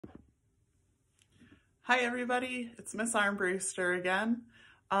Hi everybody, it's Miss Armbruster again.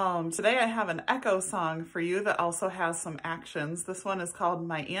 Today I have an echo song for you that also has some actions. This one is called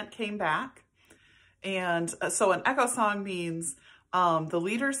My Aunt Came Back. And so an echo song means the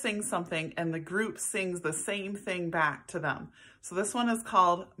leader sings something and the group sings the same thing back to them. So this one is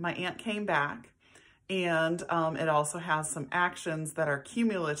called My Aunt Came Back. And it also has some actions that are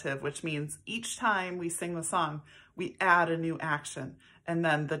cumulative, which means each time we sing the song, we add a new action. And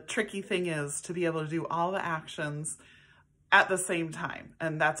then the tricky thing is to be able to do all the actions at the same time.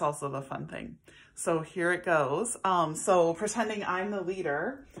 And that's also the fun thing. So here it goes. So pretending I'm the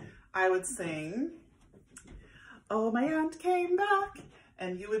leader, I would sing, "Oh, my aunt came back."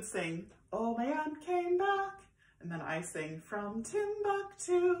 And you would sing, "Oh, my aunt came back." And then I sing, "From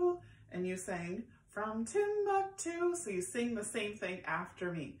Timbuktu." And you sing, "From Timbuktu." So you sing the same thing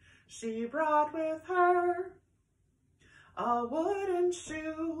after me. "She brought with her a wooden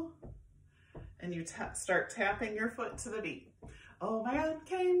shoe." And you start tapping your foot to the beat. "Oh, my aunt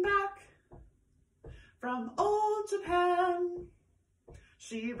came back from old Japan.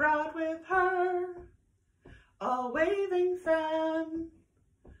 She brought with her a waving fan."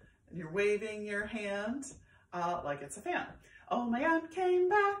 And you're waving your hand like it's a fan. "Oh, my aunt came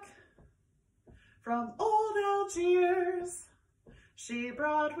back from old Algiers. She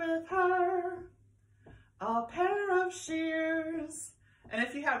brought with her a pair of shears." And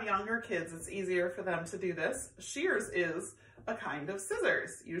if you have younger kids, it's easier for them to do this. Shears is a kind of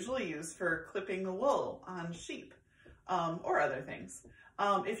scissors, usually used for clipping the wool on sheep or other things.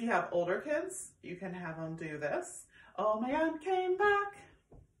 If you have older kids, you can have them do this. "Oh, my aunt came back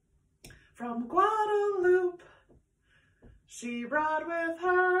from Guadeloupe. She brought with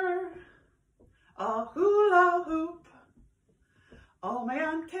her a hula hoop. Oh, my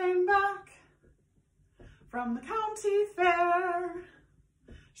aunt came back from the county fair.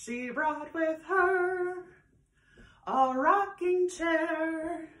 She brought with her a rocking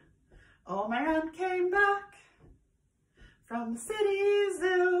chair. Oh, my aunt came back from the city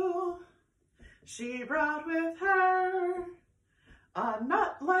zoo. She brought with her a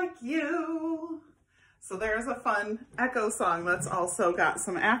nut like you." So there's a fun echo song that's also got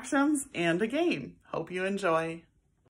some actions and a game. Hope you enjoy.